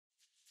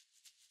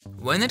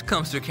When it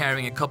comes to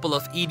carrying a couple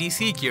of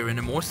EDC gear in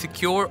a more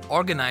secure,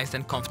 organized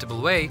and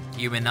comfortable way,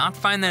 you may not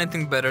find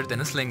anything better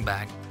than a sling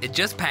bag. It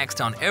just packs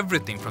down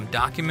everything from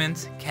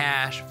documents,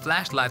 cash,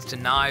 flashlights to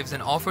knives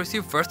and offers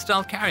you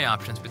versatile carry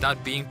options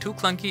without being too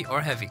clunky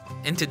or heavy.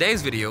 In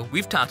today's video,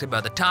 we've talked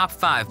about the top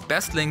 5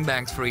 best sling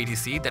bags for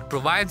EDC that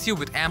provides you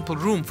with ample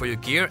room for your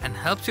gear and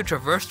helps you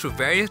traverse through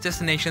various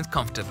destinations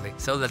comfortably.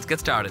 So let's get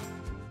started.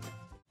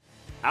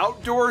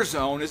 Outdoor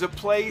Zone is a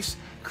place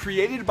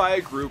created by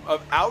a group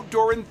of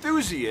outdoor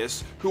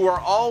enthusiasts who are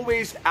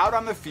always out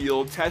on the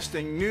field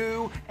testing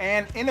new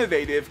and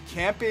innovative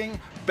camping,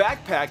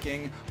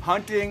 backpacking,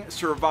 hunting,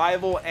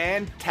 survival,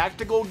 and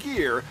tactical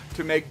gear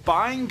to make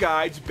buying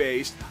guides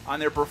based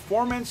on their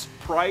performance,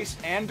 price,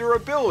 and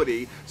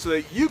durability so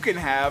that you can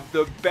have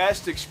the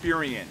best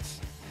experience.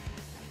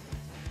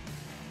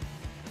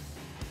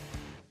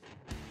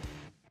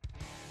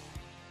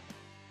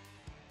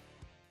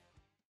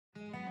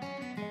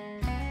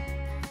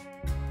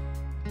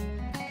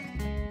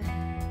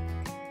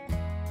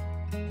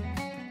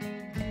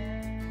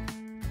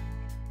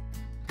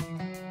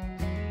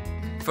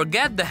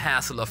 Forget the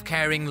hassle of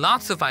carrying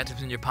lots of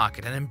items in your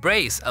pocket and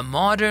embrace a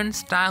modern,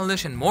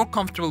 stylish and more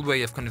comfortable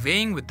way of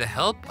conveying with the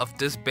help of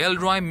this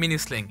Bellroy mini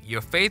sling,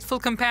 your faithful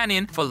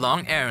companion for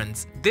long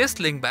errands. This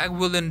sling bag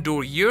will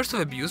endure years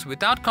of abuse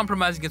without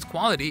compromising its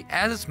quality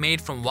as it's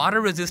made from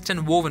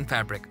water-resistant woven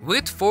fabric.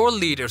 With 4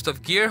 liters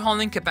of gear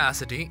hauling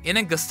capacity in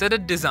a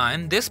gusseted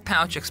design, this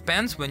pouch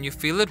expands when you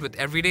fill it with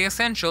everyday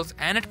essentials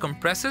and it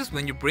compresses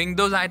when you bring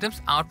those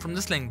items out from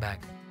the sling bag.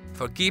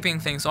 For keeping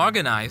things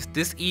organized,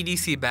 this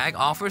EDC bag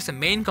offers a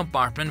main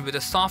compartment with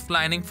a soft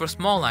lining for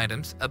small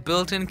items, a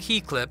built-in key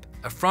clip,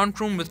 a front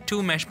room with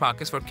 2 mesh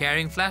pockets for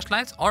carrying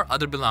flashlights or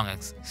other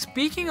belongings.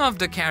 Speaking of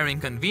the carrying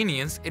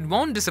convenience, it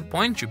won't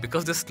disappoint you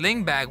because the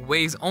sling bag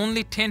weighs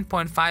only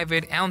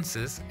 10.58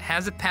 ounces,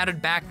 has a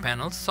padded back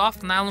panel,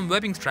 soft nylon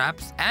webbing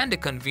straps, and a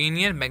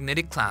convenient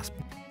magnetic clasp.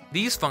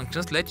 These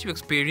functions let you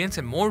experience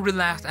a more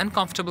relaxed and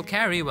comfortable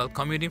carry while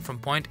commuting from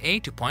point A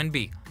to point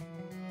B.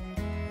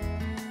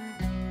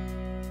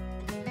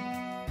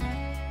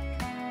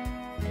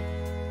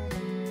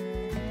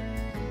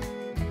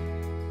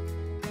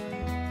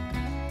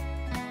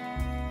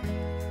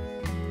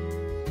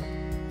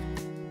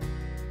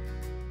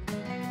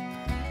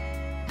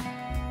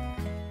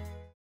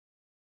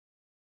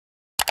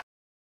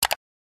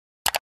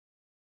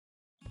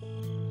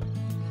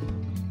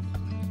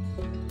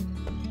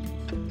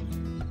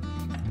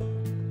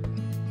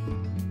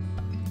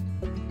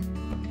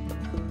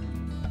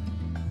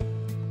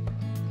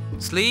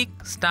 Sleek,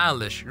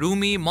 stylish,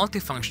 roomy,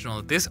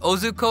 multifunctional, this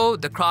OZUKO,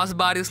 the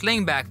Crossbody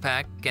Sling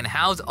backpack, can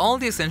house all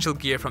the essential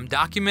gear from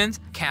documents,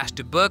 cash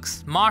to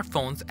books,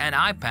 smartphones, and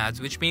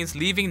iPads, which means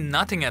leaving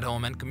nothing at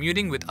home and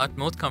commuting with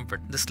utmost comfort.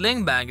 The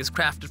sling bag is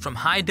crafted from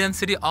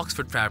high-density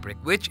Oxford fabric,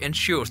 which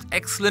ensures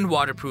excellent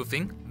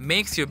waterproofing,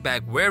 makes your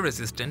bag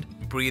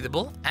wear-resistant,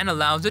 breathable, and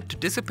allows it to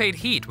dissipate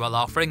heat while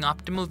offering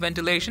optimal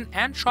ventilation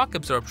and shock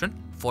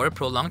absorption for a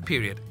prolonged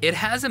period. It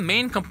has a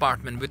main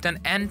compartment with an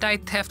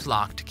anti-theft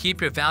lock to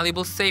keep your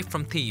valuables safe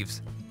from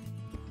thieves.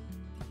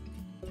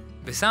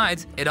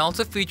 Besides, it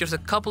also features a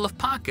couple of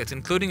pockets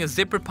including a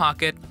zipper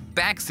pocket,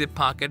 back zip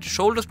pocket,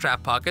 shoulder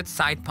strap pocket,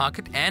 side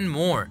pocket, and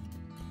more.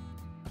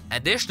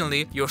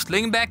 Additionally, your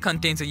sling bag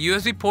contains a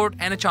USB port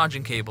and a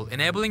charging cable,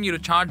 enabling you to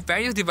charge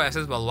various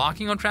devices while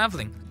walking or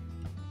traveling.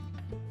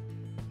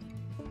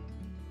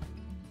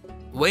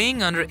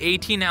 Weighing under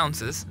 18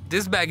 ounces,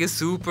 this bag is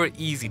super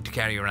easy to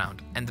carry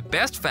around. And the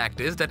best fact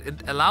is that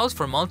it allows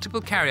for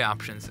multiple carry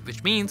options,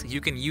 which means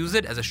you can use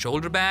it as a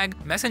shoulder bag,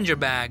 messenger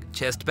bag,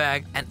 chest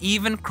bag, and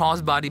even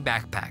crossbody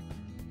backpack.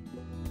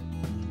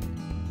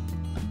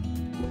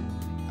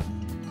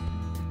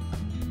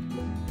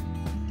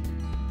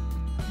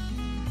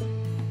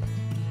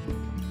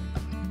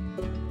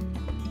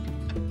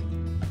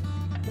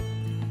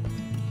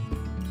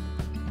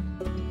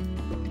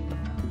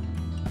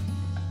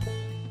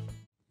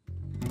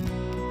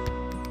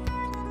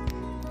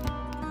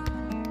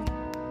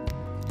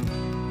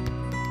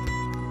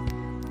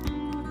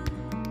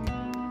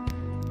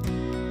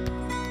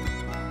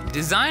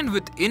 Designed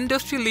with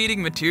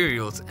industry-leading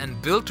materials and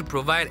built to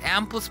provide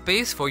ample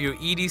space for your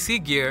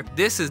EDC gear,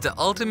 this is the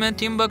ultimate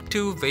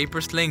Timbuktu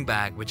VAPOR SLING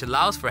bag, which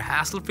allows for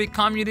hassle-free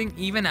commuting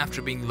even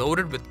after being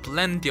loaded with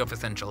plenty of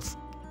essentials.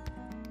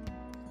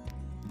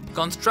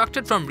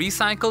 Constructed from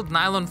recycled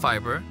nylon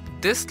fiber,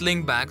 this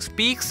sling bag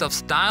speaks of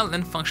style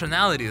and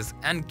functionalities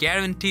and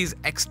guarantees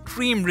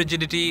extreme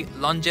rigidity,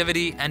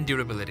 longevity, and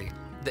durability.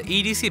 The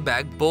EDC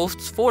bag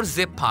boasts 4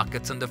 zip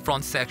pockets on the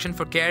front section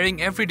for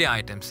carrying everyday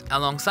items.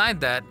 Alongside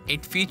that,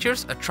 it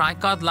features a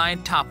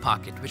tricot-lined top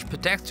pocket which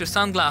protects your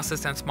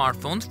sunglasses and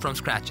smartphones from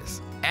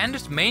scratches. And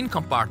its main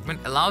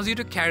compartment allows you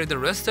to carry the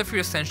rest of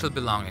your essential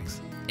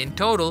belongings. In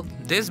total,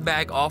 this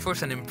bag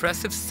offers an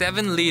impressive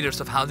 7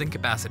 liters of housing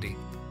capacity.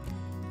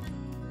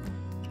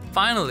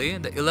 Finally,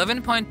 the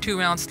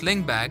 11.2-ounce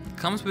sling bag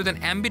comes with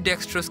an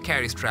ambidextrous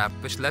carry strap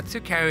which lets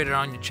you carry it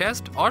around your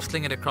chest or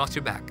sling it across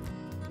your back.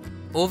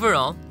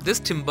 Overall, this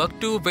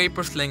Timbuktu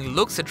VAPOR Sling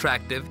looks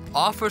attractive,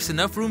 offers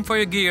enough room for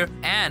your gear,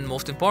 and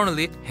most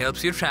importantly,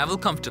 helps you travel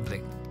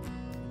comfortably.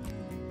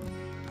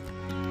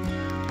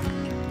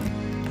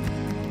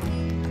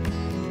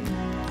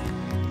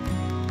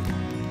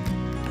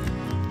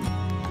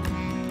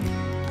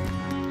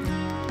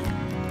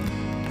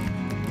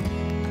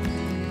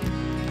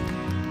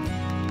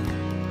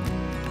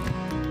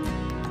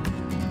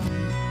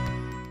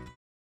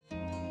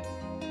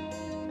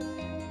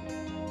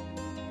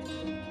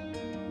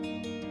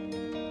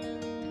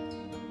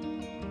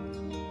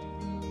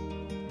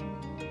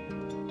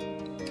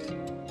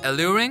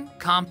 Alluring,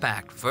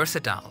 compact,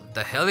 versatile,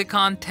 the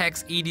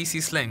Helikon-Tex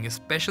EDC Sling is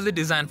specially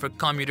designed for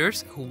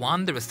commuters who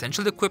want their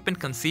essential equipment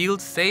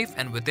concealed, safe,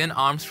 and within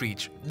arm's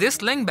reach. This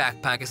sling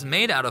backpack is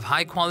made out of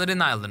high-quality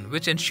nylon,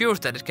 which ensures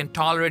that it can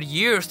tolerate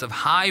years of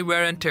high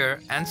wear and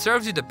tear and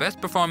serves you the best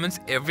performance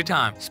every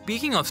time.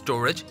 Speaking of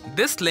storage,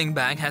 this sling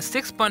bag has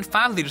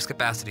 6.5 liters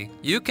capacity.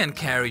 You can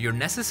carry your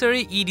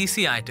necessary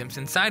EDC items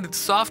inside its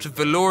soft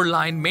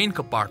velour-lined main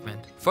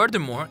compartment.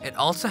 Furthermore, it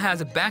also has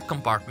a back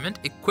compartment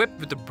equipped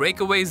with a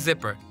breakaway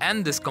zipper,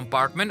 and this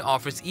compartment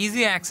offers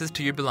easy access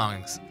to your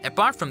belongings.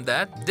 Apart from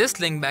that, this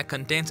sling bag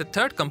contains a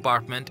third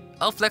compartment,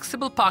 a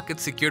flexible pocket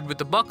secured with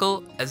a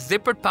buckle, a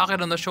zippered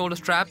pocket on the shoulder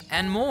strap,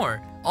 and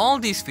more. All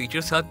these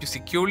features help you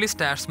securely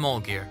stash small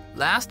gear.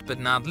 Last but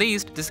not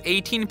least, this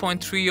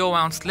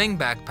 18.30-ounce sling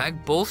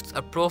backpack boasts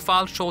a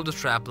profile shoulder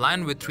strap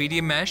lined with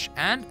 3D mesh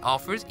and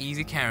offers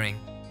easy carrying.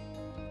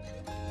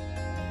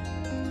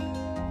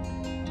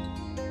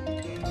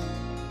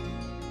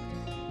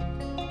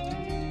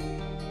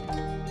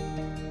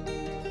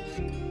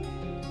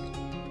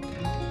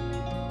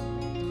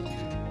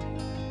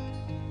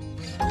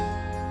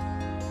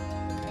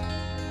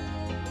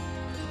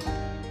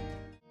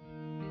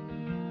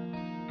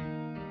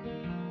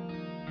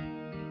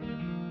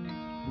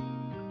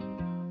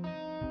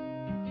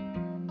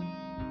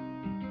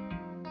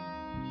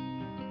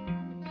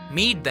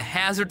 Meet the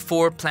Hazard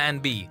 4 Plan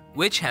B,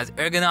 which has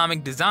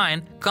ergonomic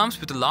design, comes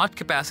with a large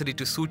capacity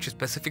to suit your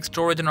specific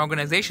storage and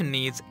organization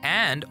needs,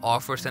 and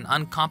offers an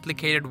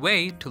uncomplicated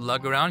way to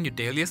lug around your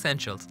daily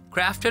essentials.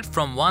 Crafted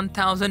from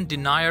 1000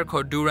 denier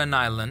Cordura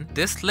nylon,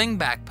 this sling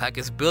backpack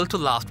is built to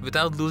last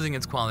without losing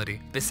its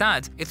quality.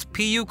 Besides, its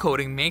PU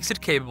coating makes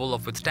it capable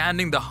of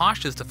withstanding the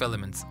harshest of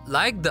elements.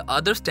 Like the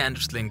other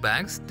standard sling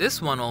bags,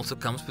 this one also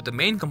comes with a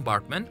main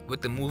compartment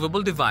with a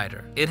movable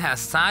divider. It has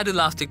side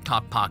elastic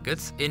top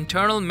pockets,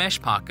 internal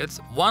mesh pockets,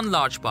 one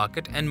large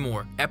pocket, and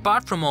more.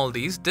 Apart from all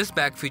these, this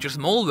bag features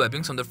mole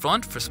webbings on the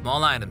front for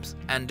small items.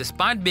 And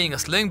despite being a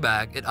sling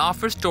bag, it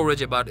offers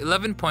storage about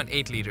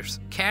 11.8 liters.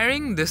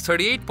 Carrying this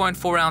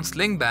 38.4-ounce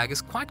sling bag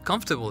is quite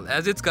comfortable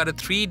as it's got a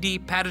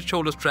 3D padded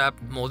shoulder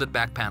strap molded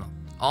back panel.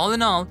 All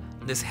in all,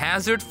 this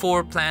Hazard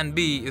 4 Plan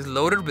B is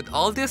loaded with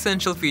all the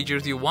essential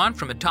features you want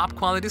from a top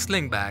quality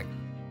sling bag.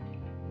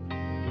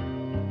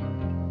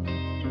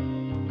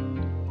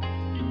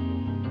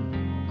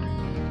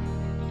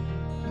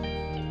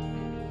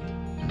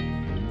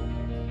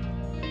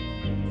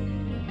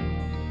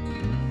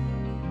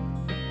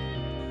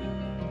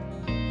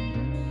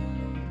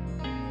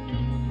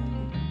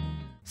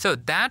 So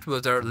that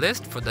was our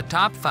list for the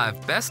top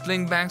 5 best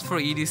sling bags for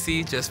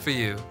EDC just for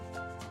you.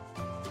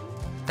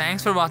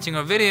 Thanks for watching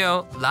our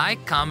video.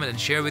 Like, comment, and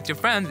share with your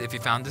friends if you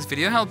found this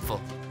video helpful.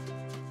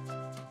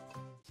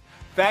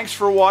 Thanks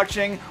for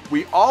watching.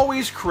 We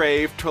always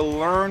crave to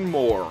learn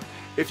more.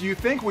 If you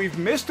think we've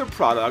missed a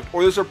product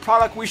or there's a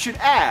product we should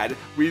add,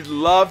 we'd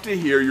love to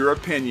hear your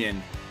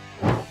opinion.